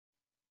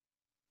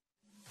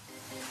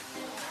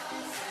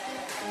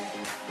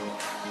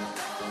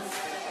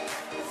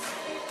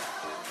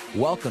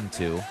Welcome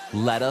to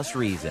Let Us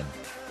Reason,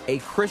 a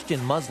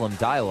Christian-Muslim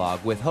dialogue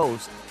with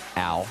host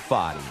Al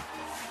Fadi.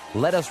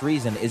 Let Us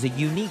Reason is a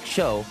unique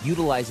show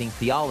utilizing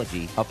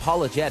theology,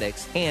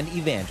 apologetics, and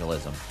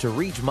evangelism to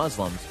reach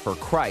Muslims for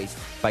Christ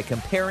by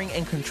comparing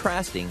and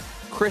contrasting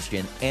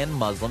Christian and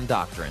Muslim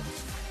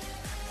doctrines.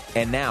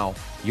 And now,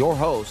 your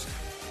host,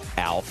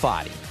 Al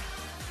Fadi.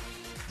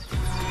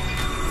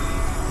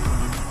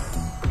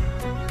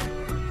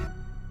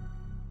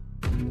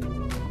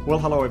 Well,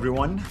 hello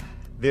everyone.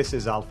 This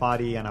is Al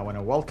Fadi, and I want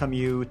to welcome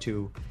you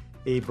to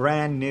a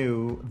brand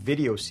new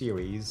video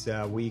series.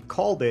 We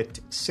called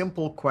it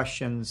Simple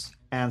Questions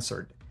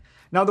Answered.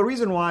 Now, the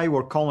reason why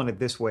we're calling it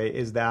this way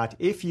is that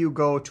if you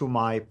go to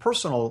my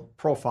personal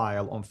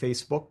profile on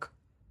Facebook,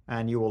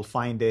 and you will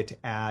find it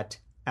at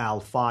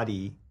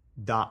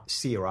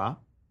alfadi.sira,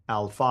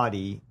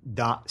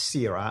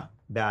 alfadi.sira,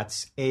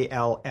 that's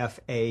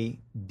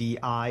ALFADI.C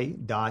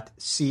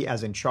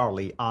as in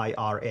Charlie,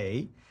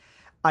 IRA.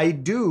 I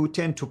do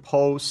tend to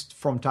post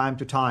from time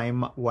to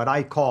time what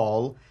I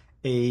call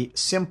a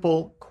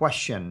simple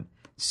question,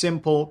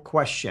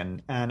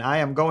 and I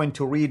am going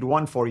to read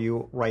one for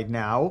you right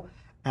now.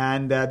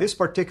 And this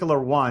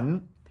particular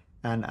one,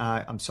 and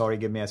I'm sorry,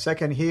 give me a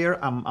second here.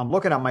 I'm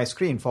looking at my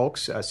screen,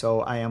 folks, so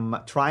I am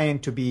trying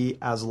to be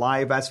as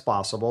live as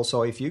possible.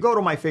 So if you go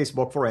to my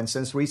Facebook, for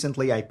instance,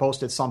 recently I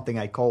posted something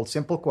I called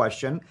Simple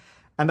Question,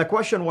 and the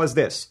question was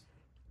this: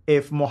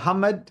 if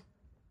Muhammad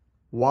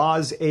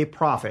was a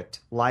prophet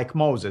like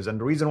Moses. And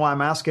the reason why I'm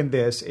asking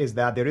this is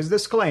that there is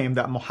this claim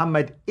that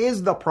Muhammad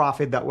is the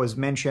prophet that was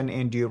mentioned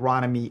in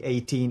Deuteronomy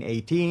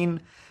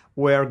 18:18,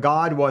 where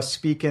God was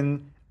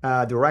speaking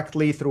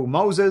directly through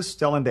Moses,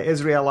 telling the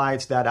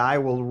Israelites that I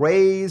will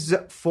raise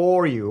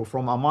for you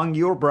from among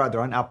your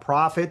brethren a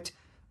prophet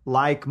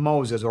like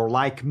Moses, or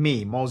like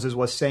me. Moses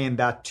was saying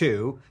that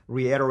too,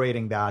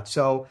 reiterating that.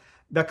 So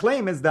the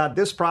claim is that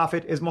this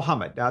prophet is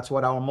Muhammad. That's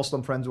what our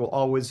Muslim friends will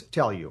always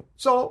tell you.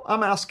 So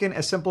I'm asking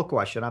a simple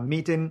question. I'm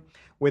meeting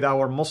with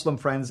our Muslim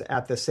friends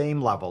at the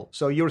same level.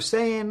 So you're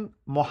saying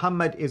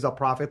Muhammad is a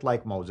prophet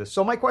like Moses.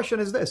 So my question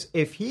is this: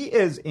 if he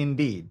is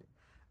indeed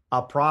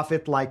a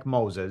prophet like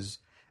Moses,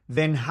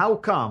 then how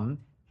come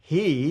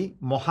he,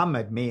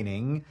 Muhammad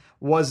meaning,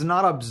 was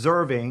not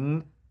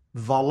observing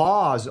the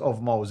laws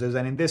of Moses?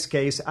 And in this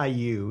case, I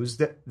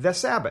used the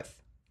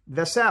Sabbath.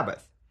 The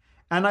Sabbath.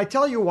 And I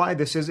tell you why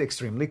this is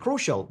extremely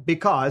crucial.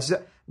 Because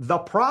the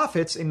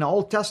prophets in the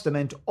Old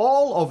Testament,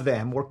 all of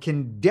them were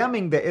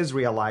condemning the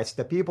Israelites,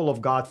 the people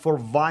of God, for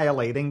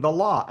violating the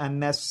law.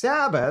 And the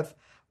Sabbath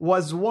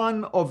was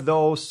one of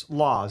those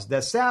laws.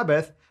 The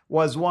Sabbath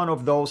was one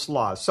of those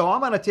laws. So I'm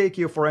going to take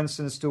you, for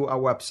instance, to a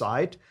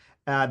website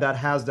that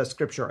has the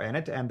scripture in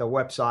it. And the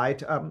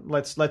website,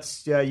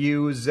 let's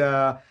use,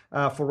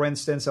 for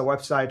instance, a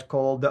website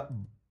called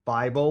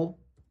Bible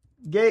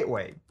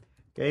Gateway.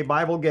 Okay,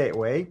 Bible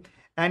Gateway.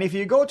 And if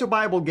you go to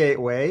Bible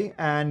Gateway,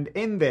 and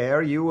in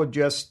there you would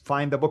just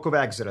find the book of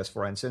Exodus,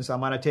 for instance.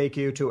 I'm going to take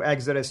you to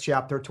Exodus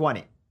chapter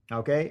 20,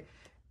 okay?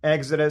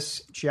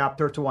 Exodus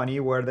chapter 20,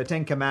 where the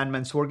Ten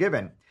Commandments were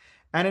given.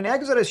 And in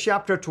Exodus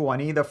chapter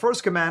 20, the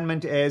first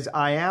commandment is,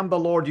 I am the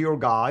Lord your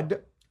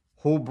God,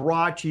 who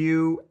brought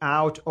you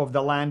out of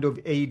the land of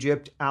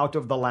Egypt, out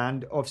of the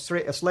land of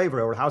slavery,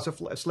 or house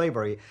of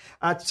slavery.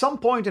 At some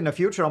point in the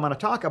future, I'm going to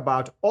talk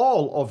about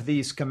all of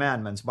these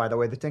commandments, by the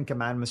way, the Ten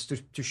Commandments,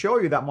 to show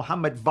you that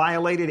Muhammad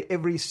violated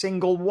every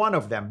single one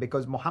of them,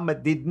 because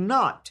Muhammad did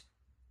not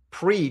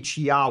preach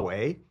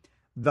Yahweh,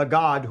 the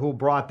God who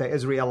brought the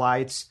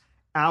Israelites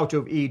out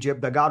of Egypt,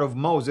 the God of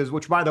Moses,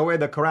 which, by the way,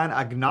 the Quran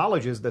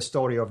acknowledges the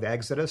story of the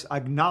Exodus,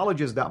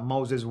 acknowledges that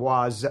Moses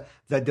was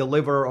the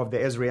deliverer of the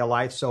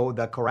Israelites. So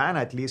the Quran,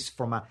 at least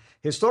from a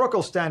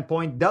historical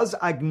standpoint, does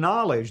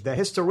acknowledge the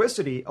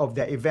historicity of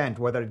the event.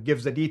 Whether it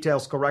gives the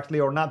details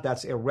correctly or not,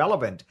 that's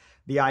irrelevant.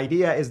 The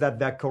idea is that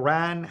the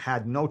Quran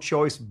had no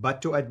choice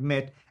but to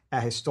admit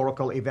a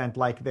historical event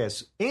like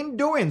this. In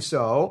doing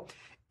so,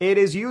 it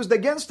is used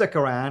against the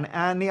Quran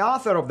and the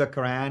author of the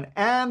Quran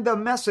and the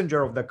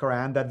messenger of the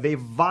Quran that they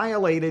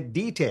violated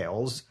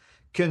details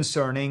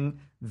concerning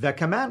the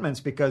commandments,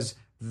 because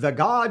the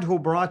God who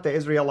brought the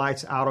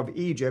Israelites out of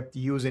Egypt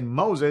using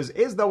Moses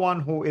is the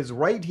one who is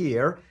right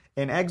here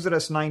in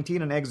Exodus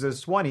 19 and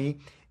Exodus 20,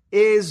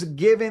 is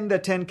giving the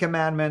Ten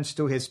Commandments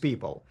to his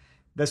people.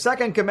 The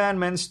second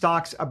commandment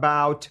talks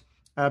about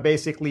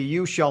basically,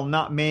 you shall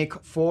not make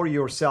for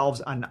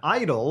yourselves an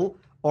idol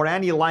or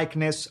any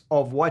likeness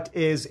of what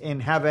is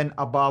in heaven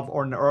above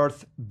or on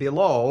earth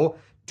below,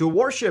 to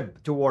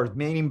worship toward,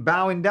 meaning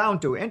bowing down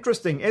to.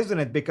 Interesting, isn't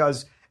it?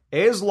 Because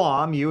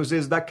Islam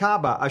uses the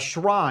Kaaba, a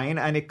shrine,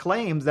 and it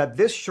claims that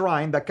this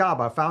shrine, the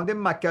Kaaba, found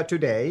in Mecca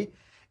today,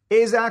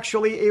 is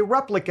actually a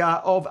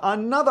replica of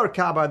another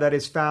Kaaba that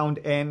is found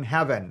in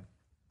heaven.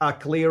 A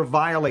clear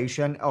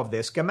violation of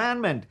this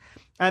commandment.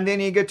 And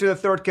then you get to the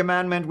third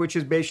commandment, which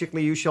is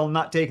basically, you shall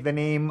not take the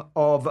name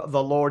of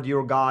the Lord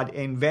your God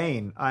in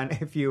vain. And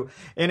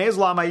in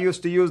Islam, I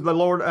used to use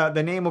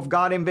the name of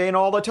God in vain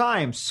all the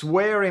time,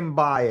 swearing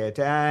by it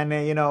and,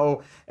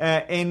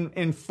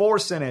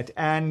 enforcing it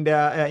and,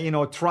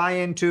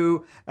 trying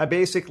to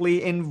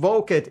basically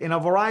invoke it in a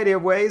variety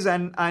of ways,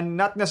 and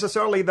not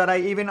necessarily that I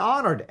even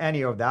honored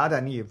any of that.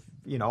 And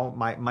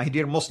my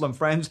dear Muslim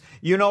friends,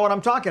 you know what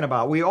I'm talking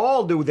about. We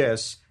all do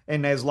this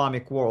in the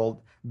Islamic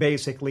world,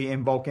 basically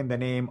invoking the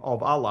name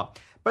of Allah.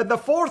 But the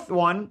fourth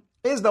one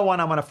is the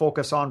one I'm going to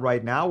focus on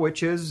right now,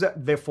 which is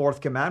the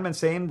fourth commandment,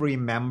 saying,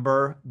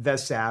 remember the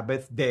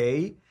Sabbath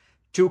day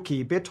to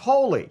keep it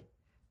holy.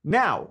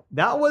 Now,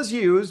 that was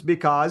used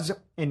because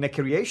in the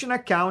creation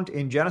account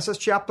in Genesis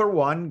chapter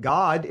 1,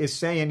 God is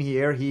saying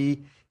here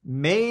he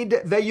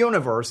made the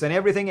universe and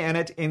everything in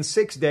it in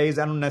 6 days,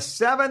 and on the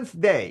seventh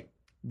day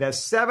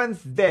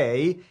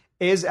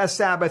is a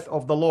Sabbath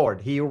of the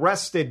Lord. He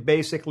rested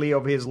basically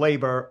of his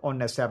labor on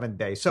the seventh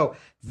day. So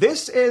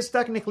this is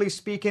technically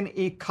speaking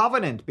a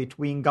covenant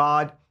between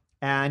God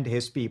and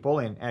his people.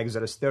 In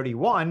Exodus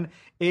 31,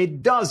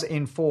 it does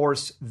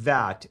enforce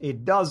that.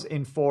 It does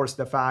enforce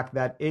the fact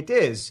that it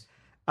is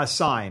a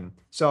sign.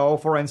 So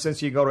for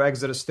instance, you go to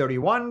Exodus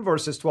 31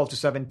 verses 12 to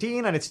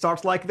 17, and it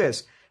starts like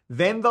this.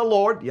 Then the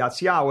Lord,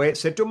 that's Yahweh,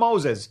 said to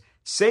Moses,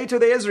 say to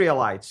the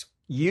Israelites,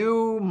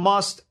 you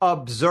must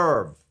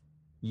observe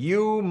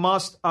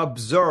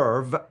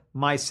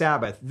my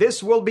Sabbath.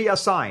 This will be a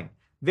sign.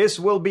 This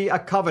will be a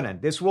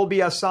covenant. This will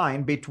be a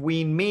sign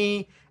between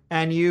me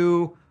and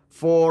you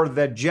for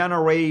the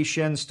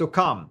generations to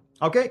come.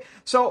 Okay?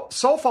 So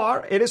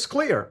far, it is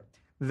clear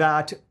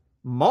that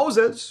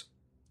Moses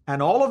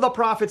and all of the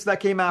prophets that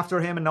came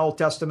after him in the Old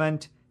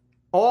Testament,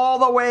 all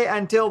the way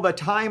until the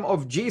time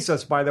of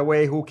Jesus, by the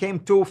way, who came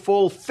to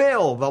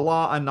fulfill the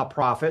law and the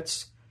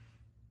prophets,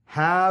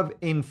 have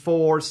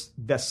enforced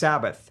the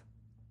Sabbath.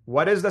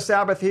 What is the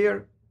Sabbath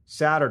here?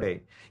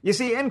 Saturday. You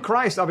see, in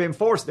Christ, I've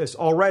enforced this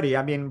already.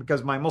 I mean,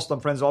 because my Muslim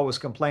friends always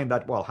complain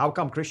that, well, how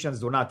come Christians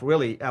do not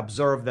really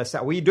observe the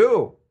Sabbath? We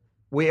do.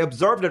 We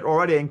observed it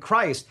already in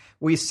Christ.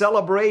 We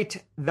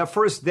celebrate the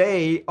first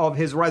day of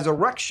his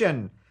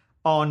resurrection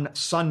on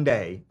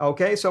Sunday.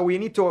 Okay, so we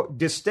need to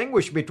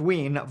distinguish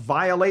between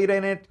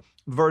violating it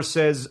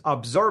versus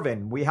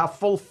observing. We have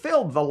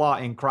fulfilled the law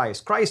in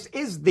Christ. Christ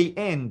is the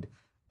end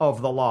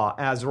of the law,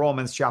 as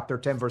Romans chapter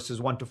 10 verses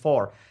 1 to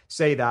 4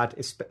 say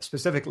that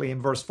specifically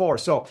in verse 4.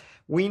 So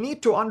we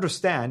need to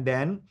understand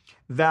then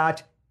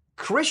that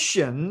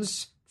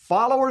Christians,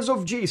 followers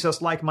of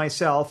Jesus like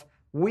myself,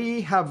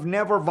 we have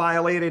never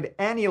violated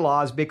any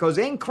laws because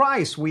in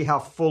Christ we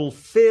have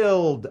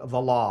fulfilled the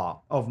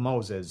law of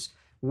Moses.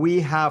 We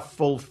have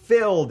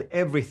fulfilled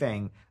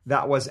everything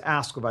that was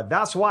asked of us.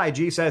 That's why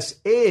Jesus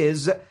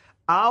is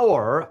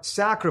our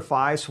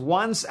sacrifice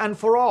once and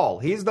for all.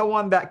 He's the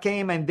one that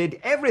came and did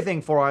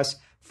everything for us,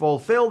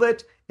 fulfilled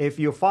it. If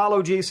you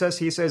follow Jesus,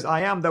 he says,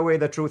 I am the way,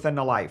 the truth, and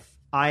the life.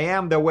 I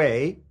am the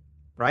way,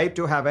 right,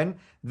 to heaven,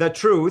 the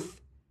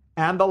truth,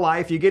 and the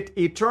life. You get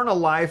eternal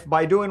life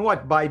by doing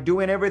what? By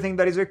doing everything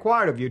that is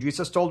required of you.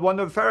 Jesus told one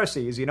of the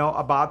Pharisees,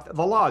 about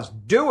the laws.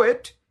 Do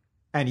it,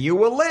 and you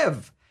will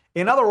live.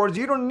 In other words,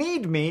 you don't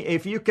need me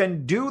if you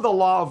can do the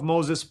law of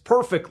Moses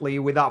perfectly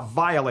without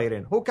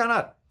violating. Who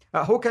cannot?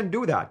 Who can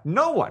do that?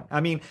 No one.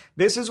 I mean,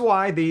 this is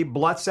why the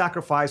blood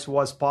sacrifice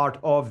was part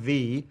of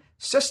the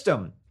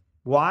system.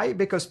 Why?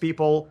 Because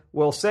people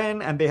will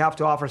sin and they have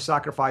to offer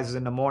sacrifices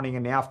in the morning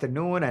and the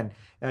afternoon and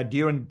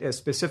during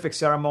specific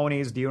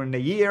ceremonies during the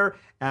year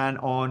and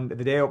on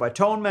the Day of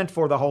Atonement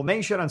for the whole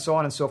nation and so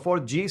on and so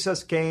forth.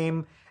 Jesus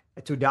came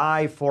to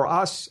die for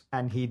us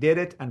and he did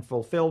it and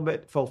fulfilled,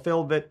 I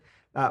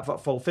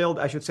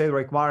should say, the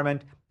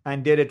requirement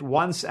and did it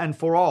once and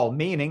for all.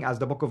 Meaning, as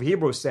the book of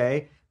Hebrews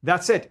say,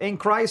 that's it. In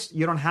Christ,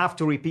 you don't have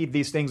to repeat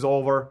these things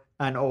over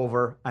and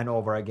over and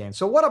over again.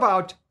 So what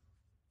about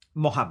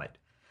Muhammad?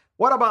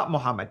 What about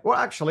Muhammad? Well,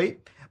 actually,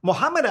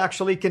 Muhammad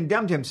actually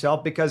condemned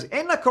himself because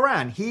in the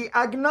Quran, he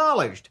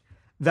acknowledged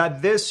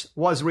that this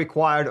was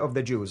required of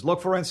the Jews.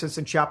 Look, for instance,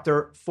 in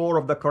chapter 4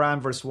 of the Quran,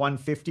 verse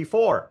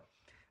 154.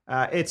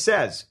 It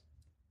says,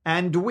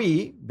 and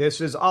we,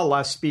 this is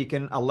Allah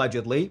speaking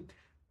allegedly,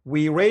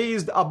 we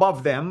raised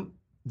above them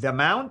the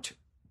mount,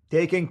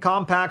 taking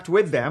compact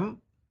with them,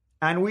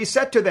 and we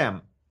said to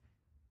them,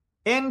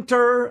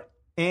 enter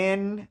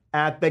in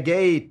at the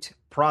gate,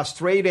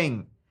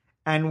 prostrating.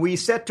 And we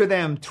said to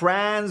them,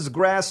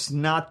 transgress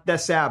not the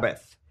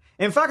Sabbath.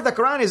 In fact, the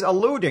Quran is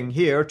alluding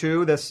here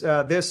to this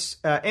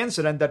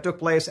incident that took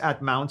place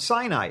at Mount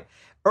Sinai.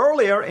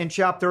 Earlier in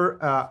today's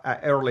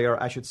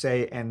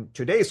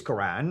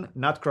Quran,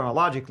 not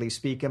chronologically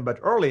speaking, but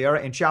earlier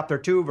in chapter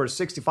 2, verse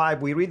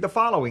 65, we read the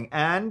following,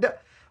 and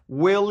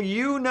will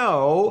you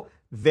know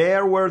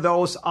there were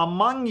those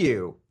among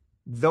you,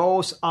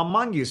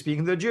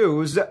 speaking to the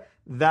Jews,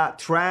 that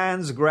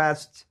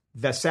transgressed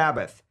the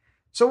Sabbath.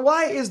 So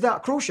why is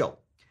that crucial?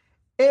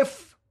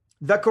 If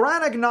The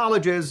Quran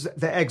acknowledges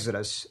the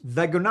Exodus.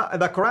 The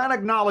Quran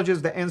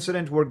acknowledges the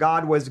incident where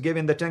God was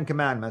giving the Ten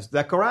Commandments.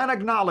 The Quran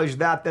acknowledged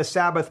that the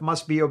Sabbath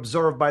must be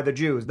observed by the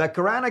Jews. The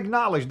Quran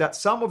acknowledged that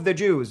some of the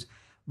Jews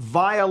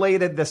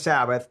violated the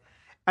Sabbath.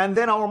 And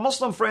then our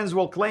Muslim friends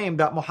will claim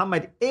that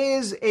Muhammad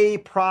is a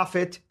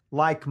prophet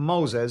like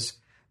Moses.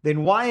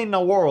 Then why in the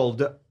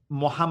world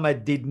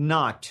Muhammad did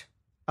not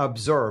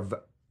observe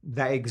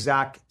the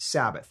exact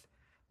Sabbath?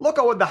 Look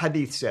at what the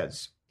hadith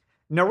says.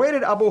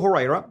 Narrated Abu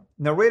Huraira,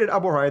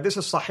 this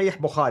is Sahih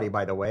Bukhari,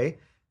 by the way.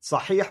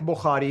 Sahih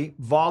Bukhari,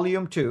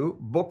 volume 2,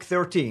 book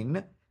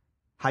 13,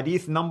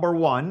 hadith number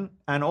 1,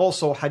 and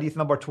also hadith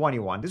number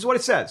 21. This is what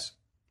it says.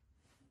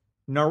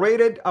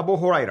 Narrated Abu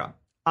Huraira,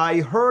 I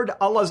heard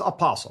Allah's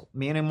apostle,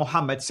 meaning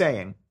Muhammad,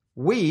 saying,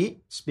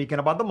 we, speaking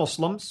about the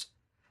Muslims,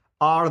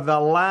 are the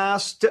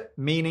last,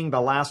 meaning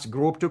the last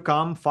group to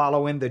come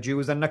following the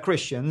Jews and the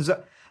Christians,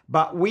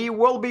 but we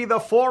will be the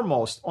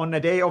foremost on the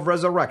day of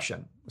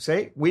resurrection.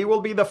 Say, we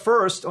will be the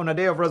first on the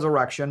day of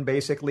resurrection,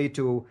 basically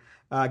to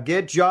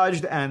get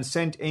judged and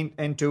sent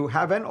into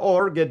heaven,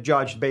 or get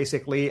judged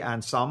basically,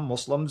 and some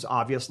Muslims,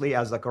 obviously,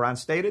 as the Quran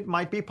stated,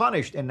 might be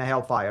punished in the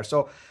hellfire.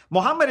 So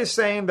Muhammad is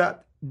saying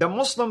that the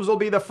Muslims will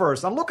be the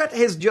first. And look at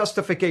his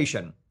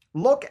justification.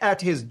 Look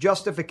at his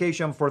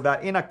justification for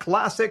that in a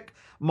classic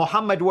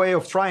Muhammad way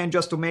of trying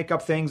just to make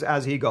up things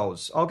as he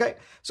goes. Okay,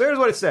 so here's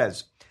what it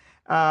says.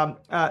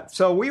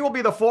 So we will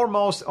be the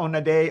foremost on the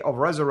day of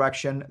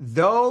resurrection,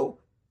 though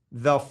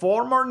the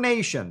former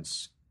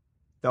nations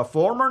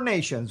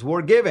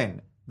were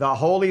given the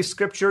holy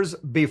scriptures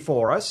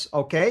before us,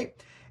 okay?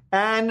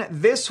 And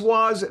this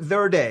was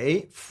their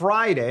day,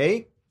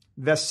 Friday,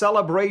 the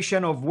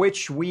celebration of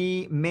which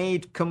we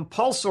made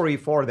compulsory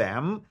for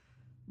them,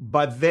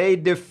 but they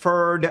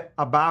deferred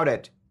about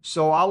it.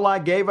 So Allah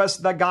gave us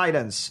the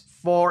guidance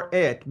for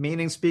it,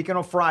 meaning speaking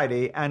of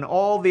Friday, and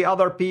all the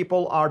other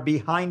people are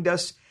behind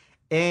us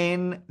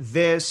in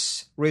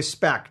this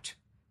respect.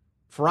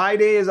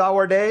 Friday is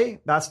our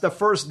day. That's the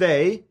first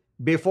day.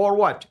 Before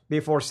what?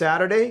 Before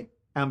Saturday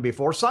and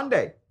before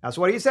Sunday. That's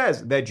what he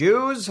says. The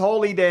Jews'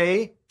 holy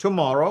day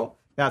tomorrow,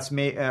 that's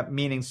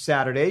meaning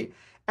Saturday,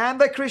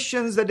 and the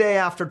Christians the day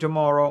after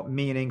tomorrow,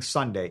 meaning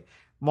Sunday.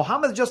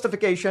 Muhammad's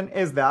justification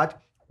is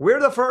that we're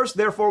the first,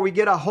 therefore we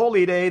get a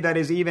holy day that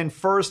is even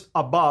first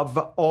above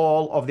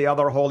all of the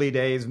other holy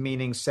days,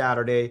 meaning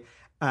Saturday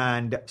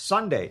and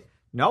Sunday.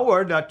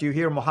 Nowhere that you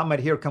hear Muhammad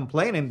here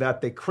complaining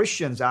that the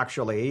Christians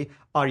actually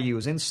are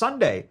using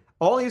Sunday.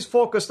 All he's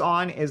focused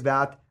on is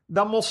that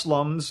the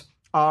Muslims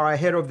are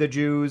ahead of the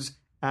Jews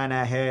and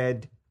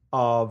ahead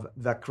of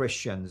the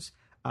Christians.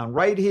 And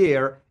right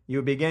here,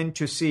 you begin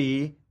to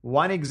see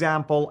one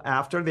example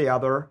after the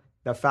other,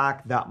 the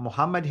fact that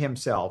Muhammad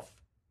himself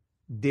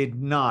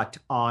did not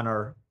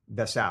honor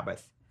the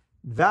Sabbath.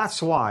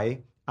 That's why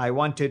I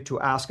wanted to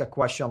ask a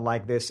question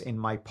like this in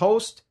my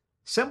post,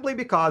 simply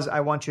because I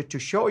wanted to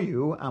show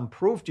you and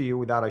prove to you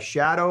without a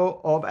shadow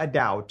of a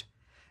doubt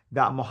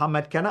that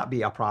Muhammad cannot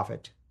be a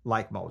prophet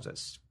like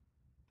Moses.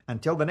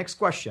 Until the next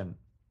question,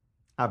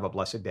 have a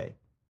blessed day.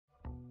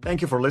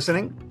 Thank you for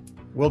listening.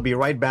 We'll be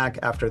right back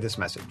after this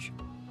message.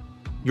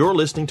 You're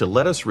listening to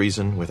Let Us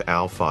Reason with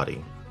Al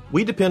Fadi.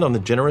 We depend on the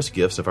generous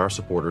gifts of our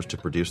supporters to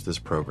produce this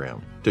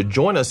program. To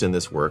join us in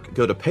this work,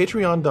 go to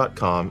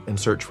patreon.com and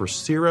search for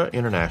CIRA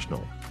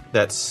International.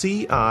 That's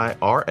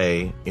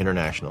CIRA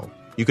International.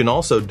 You can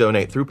also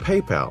donate through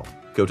PayPal.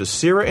 Go to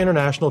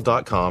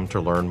CIRAInternational.com to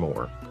learn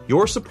more.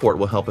 Your support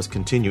will help us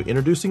continue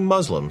introducing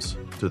Muslims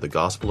to the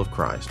gospel of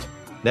Christ.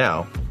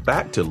 Now,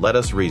 back to Let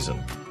Us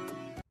Reason.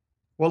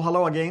 Well,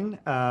 hello again.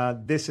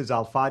 This is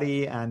Al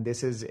Fadi, and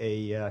this is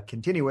a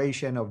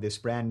continuation of this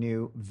brand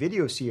new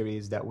video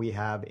series that we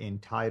have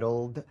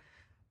entitled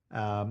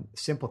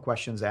Simple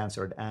Questions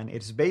Answered. And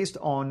it's based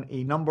on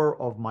a number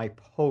of my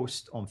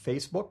posts on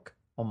Facebook,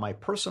 on my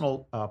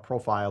personal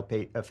profile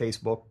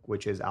Facebook,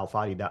 which is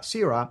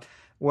alfadi.sira,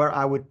 where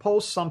I would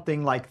post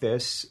something like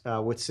this,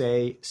 would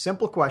say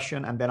simple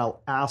question, and then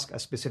I'll ask a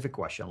specific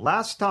question.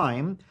 Last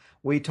time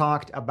we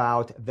talked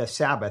about the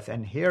Sabbath,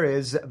 and here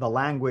is the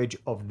language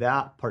of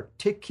that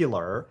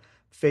particular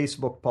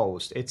Facebook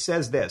post. It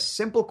says this,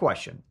 simple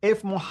question.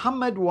 If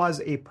Muhammad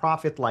was a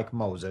prophet like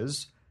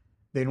Moses,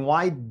 then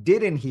why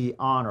didn't he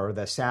honor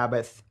the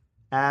Sabbath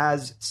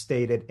as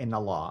stated in the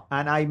law?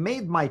 And I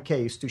made my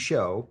case to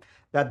show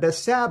that the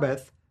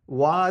Sabbath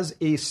was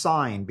a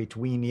sign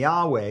between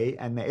Yahweh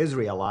and the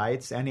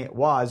Israelites, and it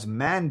was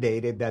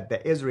mandated that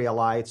the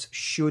Israelites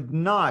should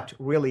not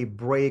really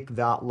break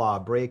that law,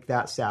 break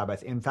that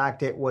Sabbath. In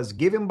fact, it was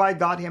given by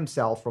God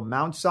himself from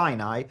Mount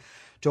Sinai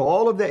to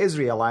all of the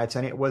Israelites,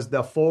 and it was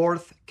the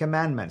fourth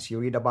commandments. You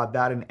read about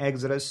that in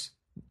Exodus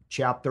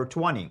chapter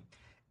 20.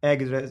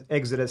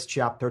 Exodus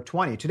chapter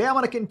 20. Today I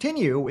want to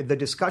continue with the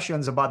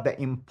discussions about the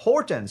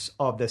importance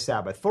of the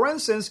Sabbath. For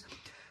instance,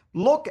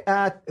 look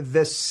at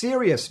the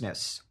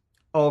seriousness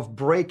of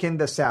breaking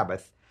the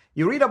Sabbath.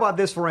 You read about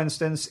this, for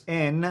instance,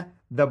 in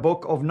the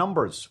book of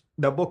Numbers.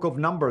 The book of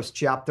Numbers,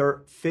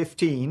 chapter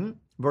 15,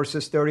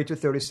 verses 30 to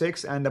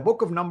 36. And the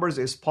book of Numbers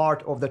is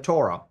part of the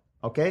Torah.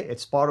 Okay,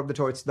 it's part of the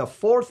Torah. It's the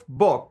fourth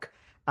book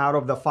out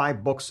of the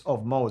 5 books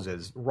of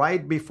Moses,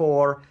 right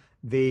before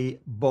the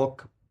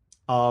book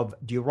of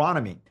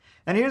Deuteronomy.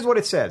 And here's what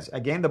it says.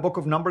 Again, the book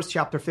of Numbers,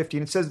 chapter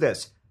 15, it says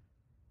this: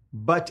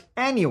 but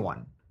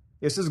anyone,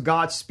 this is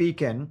God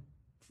speaking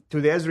to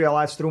the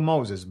Israelites through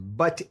Moses,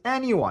 but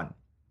anyone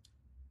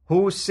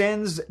who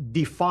sins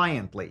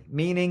defiantly,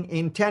 meaning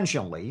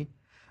intentionally,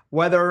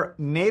 whether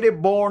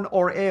native-born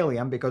or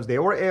alien, because they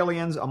were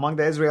aliens among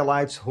the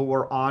Israelites who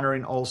were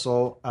honoring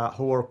also,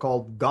 who were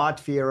called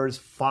God-fearers,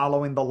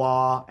 following the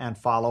law and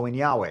following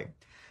Yahweh.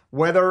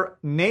 Whether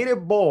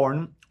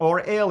native-born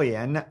or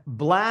alien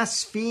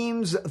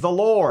blasphemes the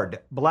Lord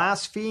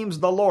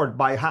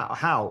by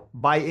how?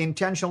 By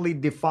intentionally,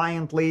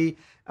 defiantly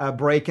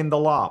breaking the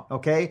law,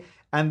 okay?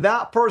 And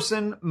that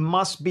person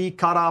must be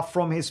cut off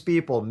from his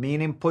people,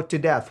 meaning put to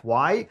death.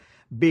 Why?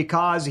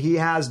 Because he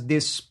has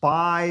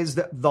despised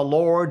the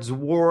Lord's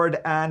word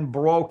and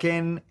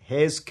broken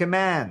his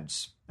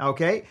commands.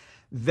 Okay?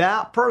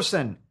 That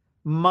person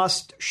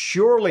must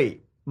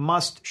surely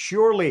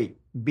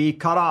be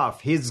cut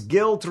off. His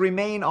guilt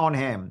remain on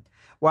him.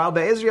 While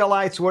the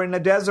Israelites were in the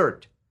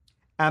desert,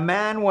 a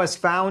man was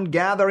found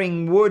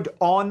gathering wood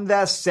on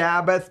the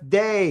Sabbath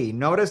day.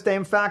 Notice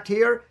the fact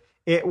here.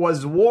 It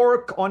was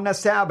work on the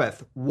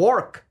Sabbath.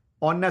 Work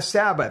on the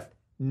Sabbath.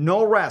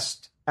 No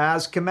rest,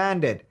 as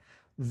commanded.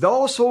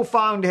 Those who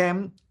found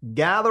him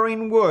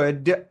gathering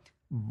wood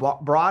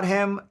brought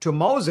him to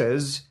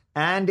Moses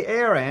and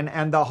Aaron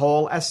and the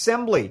whole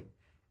assembly.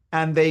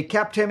 And they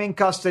kept him in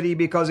custody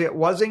because it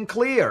wasn't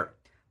clear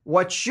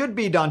what should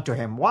be done to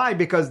him. Why?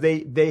 Because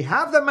they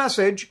have the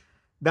message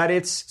that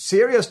it's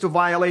serious to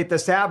violate the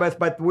Sabbath,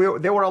 but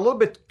they were a little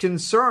bit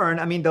concerned.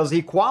 I mean, does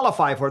he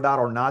qualify for that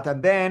or not?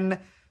 And then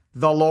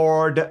the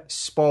Lord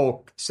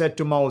spoke, said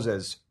to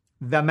Moses,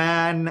 the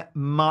man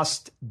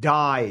must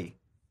die.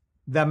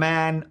 The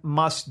man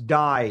must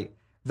die.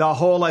 The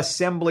whole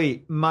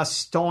assembly must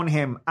stone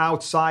him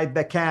outside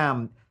the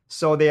camp.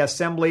 So the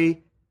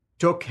assembly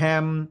took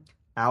him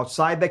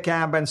outside the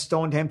camp and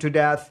stoned him to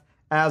death,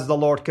 as the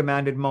Lord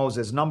commanded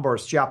Moses.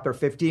 Numbers chapter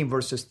 15,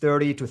 verses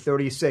 30 to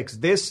 36.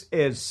 This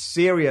is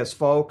serious,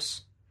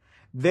 folks.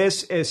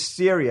 This is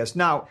serious.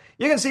 Now,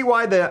 you can see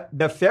why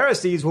the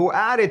Pharisees, who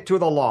added to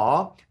the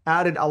law,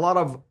 added a lot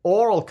of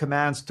oral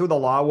commands to the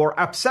law, were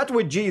upset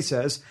with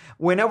Jesus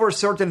whenever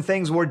certain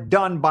things were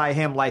done by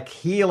him, like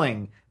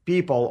healing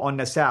people on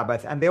the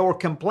Sabbath. And they were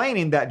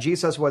complaining that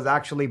Jesus was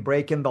actually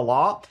breaking the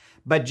law.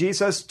 But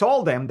Jesus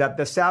told them that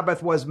the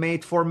Sabbath was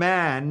made for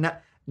man,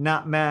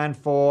 not man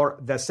for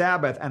the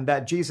Sabbath, and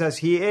that Jesus,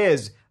 he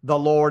is the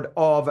Lord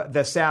of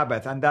the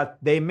Sabbath, and that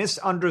they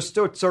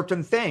misunderstood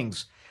certain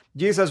things.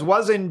 Jesus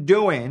wasn't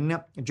doing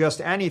just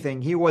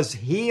anything. He was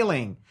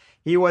healing.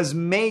 He was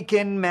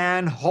making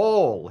man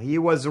whole. He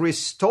was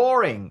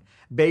restoring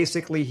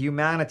basically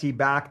humanity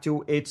back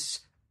to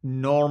its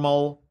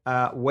normal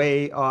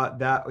way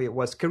that it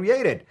was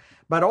created.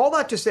 But all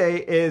that to say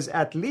is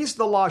at least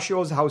the law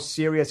shows how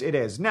serious it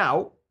is.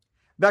 Now,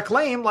 the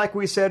claim, like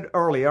we said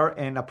earlier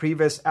in a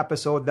previous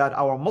episode, that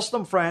our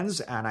Muslim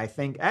friends, and I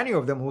think any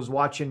of them who's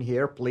watching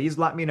here, please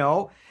let me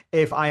know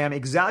if I am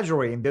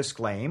exaggerating this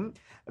claim,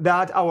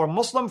 that our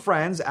Muslim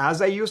friends, as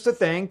they used to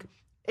think,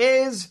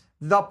 is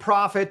the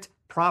prophet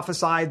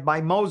prophesied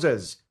by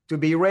Moses to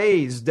be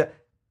raised,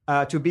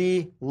 to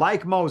be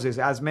like Moses,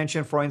 as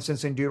mentioned, for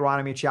instance, in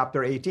Deuteronomy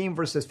chapter 18,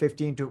 verses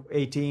 15 to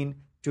 18,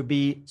 to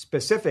be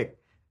specific.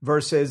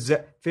 Verses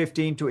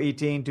 15 to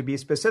 18 to be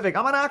specific.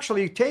 I'm going to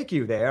actually take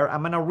you there.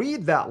 I'm going to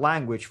read that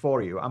language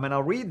for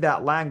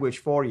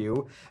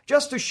you.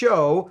 Just to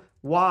show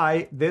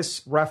why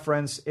this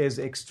reference is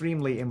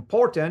extremely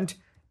important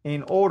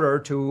in order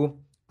to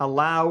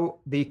allow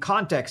the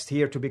context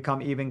here to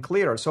become even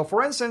clearer. So,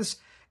 for instance,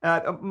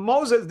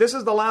 Moses, this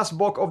is the last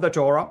book of the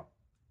Torah,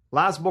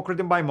 last book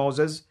written by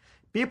Moses.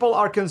 People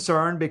are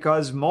concerned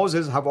because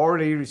Moses have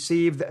already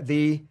received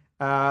the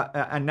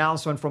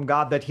announcement from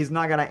God that he's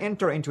not going to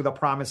enter into the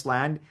promised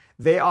land.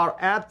 They are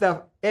at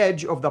the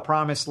edge of the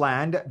promised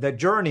land. The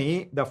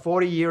journey, the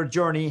 40-year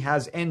journey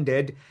has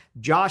ended.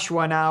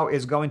 Joshua now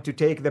is going to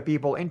take the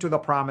people into the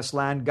promised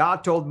land.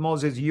 God told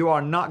Moses, you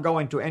are not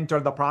going to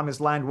enter the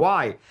promised land.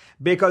 Why?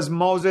 Because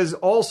Moses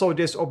also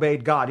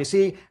disobeyed God. You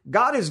see,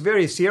 God is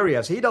very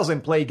serious. He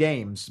doesn't play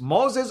games.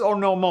 Moses or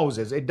no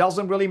Moses, it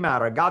doesn't really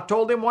matter. God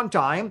told him one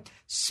time,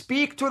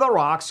 speak to the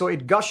rock so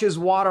it gushes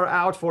water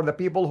out for the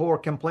people who are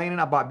complaining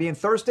about being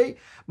thirsty.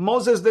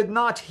 Moses did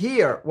not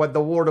hear what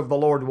the word of the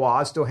Lord was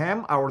to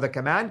him, or the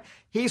command.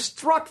 He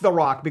struck the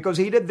rock because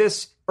he did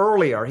this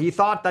earlier. He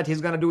thought that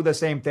he's going to do the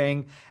same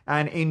thing.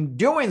 And in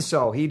doing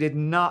so, he did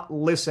not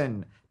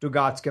listen to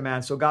God's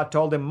command. So God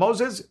told him,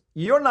 Moses,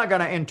 you're not going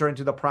to enter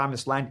into the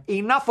promised land.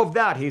 Enough of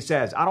that, he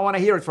says. I don't want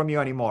to hear it from you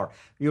anymore.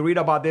 You read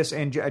about this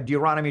in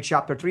Deuteronomy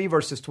chapter 3,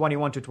 verses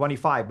 21 to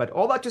 25. But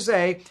all that to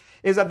say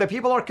is that the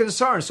people are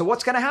concerned. So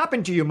what's going to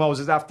happen to you,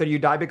 Moses, after you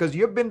die? Because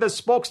you've been the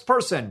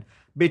spokesperson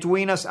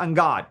between us and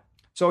God.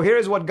 So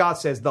here's what God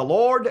says. The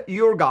Lord,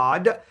 your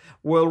God,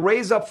 will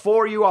raise up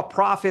for you a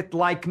prophet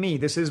like me.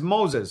 This is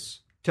Moses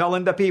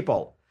telling the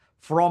people.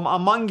 from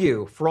among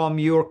you, from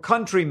your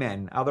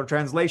countrymen. Other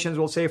translations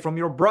will say from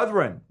your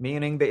brethren,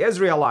 meaning the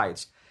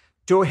Israelites.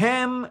 To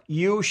him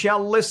you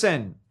shall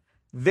listen.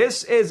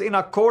 This is in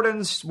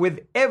accordance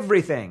with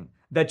everything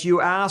that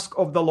you ask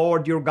of the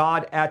Lord your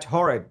God at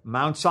Horeb,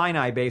 Mount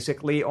Sinai,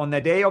 basically, on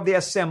the day of the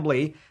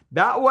assembly.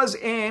 That was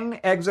in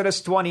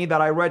Exodus 20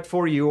 that I read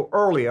for you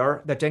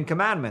earlier, the Ten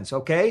Commandments,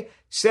 okay?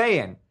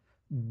 Saying,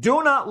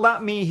 do not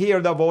let me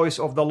hear the voice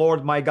of the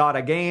Lord my God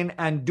again,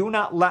 and do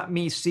not let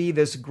me see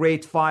this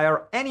great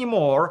fire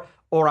anymore,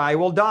 or I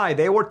will die.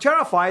 They were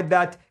terrified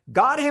that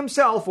God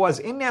himself was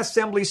in the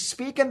assembly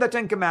speaking the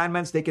Ten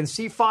Commandments. They can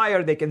see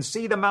fire. They can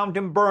see the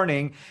mountain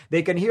burning.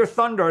 They can hear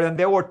thunder. And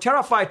they were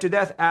terrified to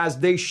death, as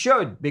they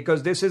should,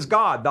 because this is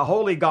God, the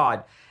holy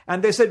God.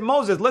 And they said,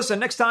 Moses, listen,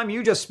 next time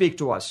you just speak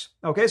to us.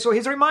 Okay, so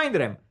he's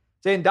reminded him,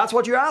 saying, that's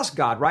what you asked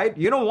God, right?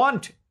 You don't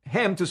want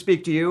him to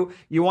speak to you.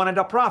 You wanted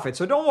a prophet.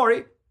 So don't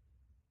worry.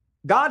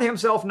 God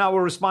himself now will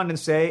respond and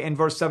say in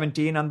verse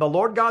 17, and the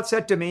Lord God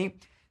said to me,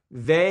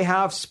 they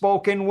have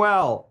spoken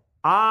well.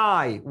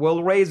 I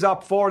will raise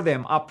up for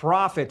them a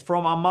prophet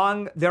from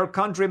among their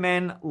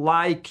countrymen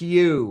like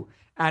you,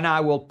 and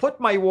I will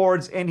put my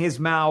words in his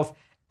mouth,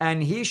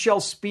 and he shall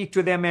speak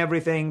to them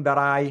everything that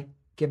I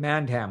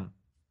command him.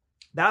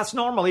 That's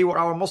normally where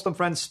our Muslim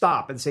friends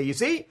stop and say, you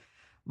see,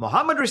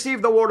 Muhammad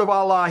received the word of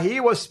Allah. He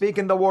was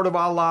speaking the word of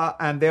Allah,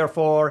 and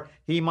therefore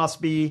he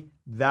must be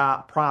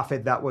that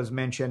prophet that was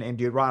mentioned in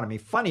Deuteronomy.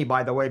 Funny,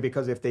 by the way,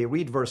 because if they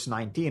read verse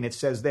 19, it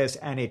says this,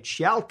 and it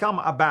shall come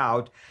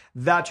about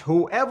that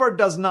whoever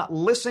does not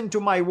listen to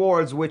my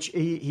words, which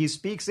he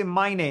speaks in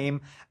my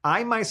name,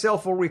 I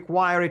myself will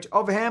require it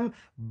of him.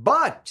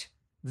 But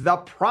the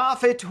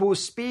prophet who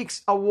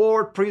speaks a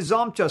word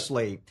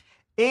presumptuously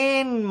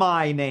in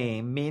my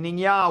name, meaning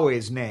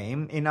Yahweh's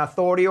name, in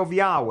authority of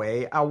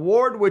Yahweh, a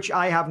word which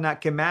I have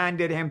not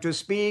commanded him to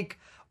speak,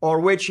 or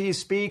which he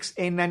speaks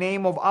in the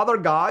name of other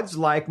gods,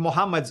 like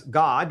Muhammad's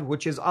God,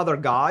 which is other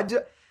God,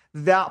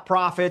 that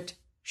prophet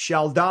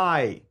shall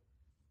die.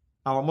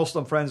 Our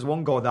Muslim friends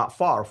won't go that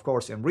far, of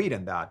course, in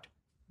reading that.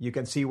 You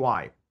can see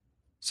why.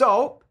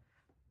 So,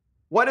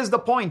 what is the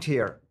point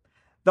here?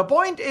 The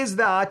point is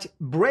that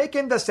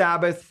breaking the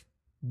Sabbath,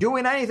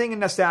 doing anything in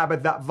the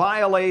Sabbath that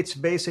violates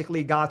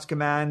basically God's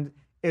command,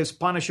 is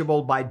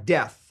punishable by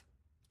death.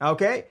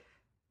 Okay?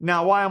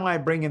 Now, why am I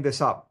bringing this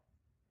up?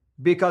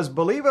 Because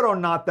believe it or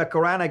not, the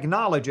Quran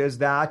acknowledges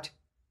that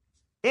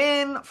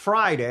in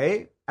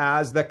Friday,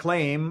 as the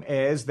claim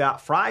is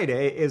that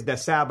Friday is the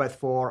Sabbath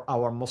for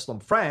our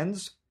Muslim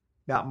friends,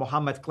 that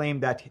Muhammad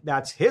claimed that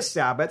that's his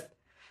Sabbath.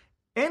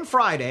 In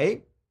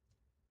Friday,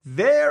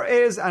 there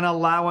is an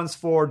allowance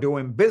for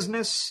doing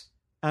business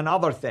and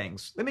other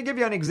things. Let me give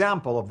you an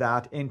example of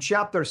that in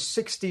chapter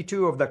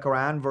 62 of the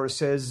Quran,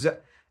 verses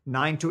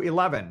 9 to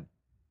 11.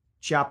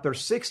 Chapter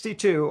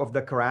 62 of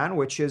the Quran,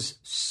 which is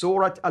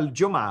Surat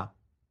al-Jum'ah,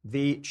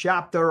 the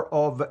chapter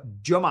of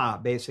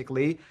Jum'ah,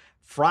 basically,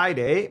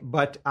 Friday,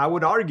 but I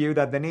would argue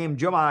that the name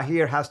Jum'ah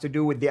here has to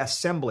do with the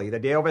assembly, the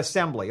day of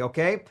assembly,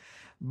 okay?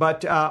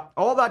 But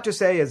all that to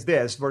say is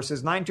this,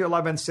 verses 9 to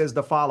 11 says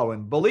the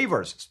following,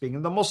 believers, speaking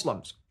of the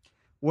Muslims,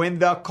 when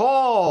the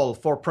call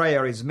for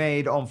prayer is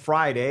made on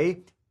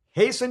Friday,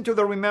 hasten to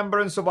the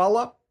remembrance of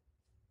Allah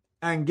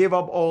and give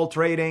up all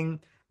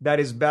trading. That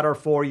is better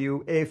for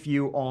you if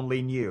you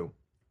only knew.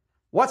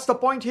 What's the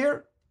point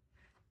here?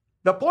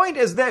 The point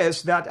is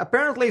this, that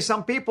apparently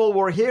some people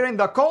were hearing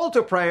the call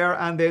to prayer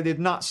and they did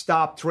not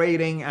stop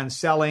trading and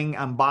selling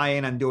and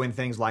buying and doing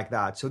things like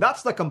that. So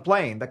that's the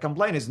complaint. The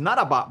complaint is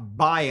not about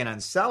buying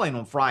and selling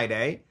on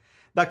Friday.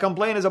 The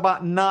complaint is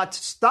about not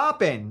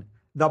stopping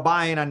the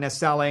buying and the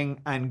selling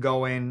and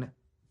going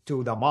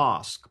to the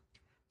mosque.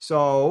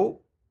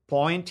 So,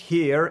 point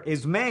here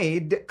is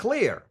made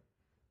clear.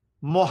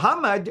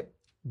 Muhammad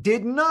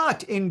did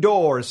not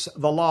endorse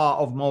the law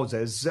of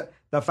Moses,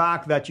 the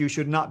fact that you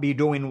should not be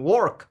doing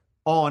work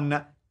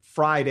on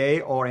Friday,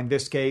 or in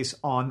this case,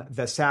 on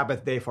the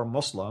Sabbath day for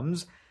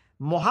Muslims.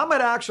 Muhammad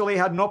actually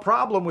had no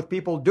problem with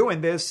people doing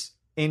this.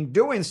 In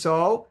doing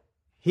so,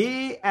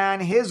 he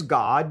and his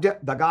God,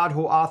 the God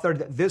who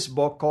authored this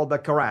book called the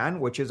Quran,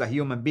 which is a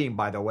human being,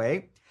 by the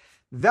way,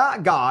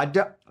 that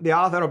God, the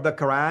author of the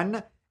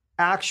Quran,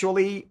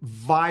 actually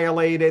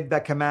violated the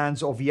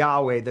commands of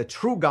Yahweh, the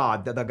true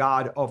God, the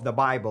God of the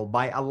Bible,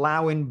 by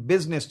allowing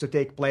business to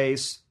take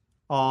place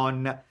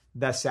on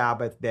the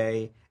Sabbath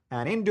day.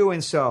 And in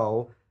doing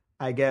so,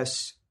 I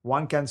guess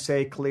one can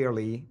say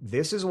clearly,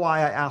 this is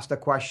why I asked the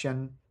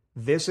question,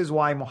 this is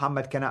why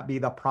Muhammad cannot be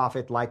the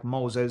prophet like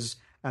Moses,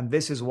 and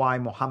this is why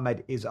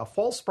Muhammad is a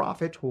false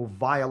prophet who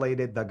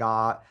violated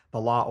the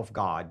law of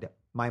God.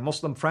 My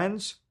Muslim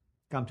friends,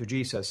 come to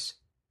Jesus.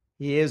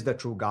 He is the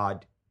true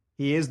God.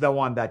 He is the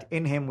one that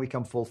in him we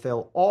can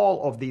fulfill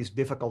all of these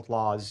difficult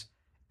laws,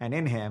 and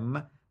in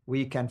him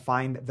we can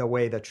find the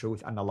way, the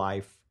truth, and the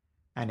life,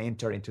 and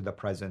enter into the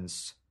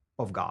presence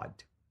of God.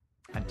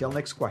 Until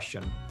next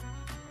question,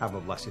 have a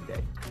blessed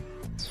day.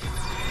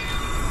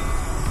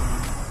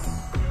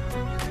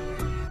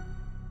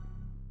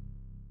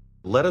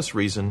 Let Us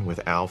Reason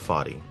with Al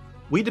Fadi.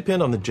 We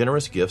depend on the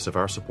generous gifts of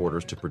our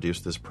supporters to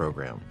produce this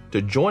program.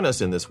 To join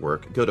us in this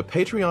work, go to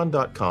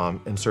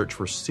patreon.com and search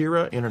for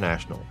CIRA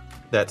International.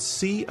 That's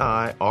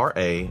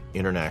CIRA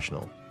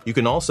International. You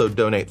can also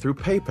donate through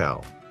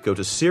PayPal. Go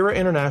to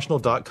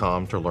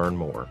CIRAInternational.com to learn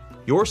more.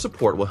 Your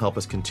support will help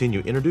us continue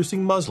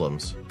introducing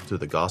Muslims to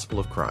the gospel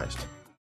of Christ.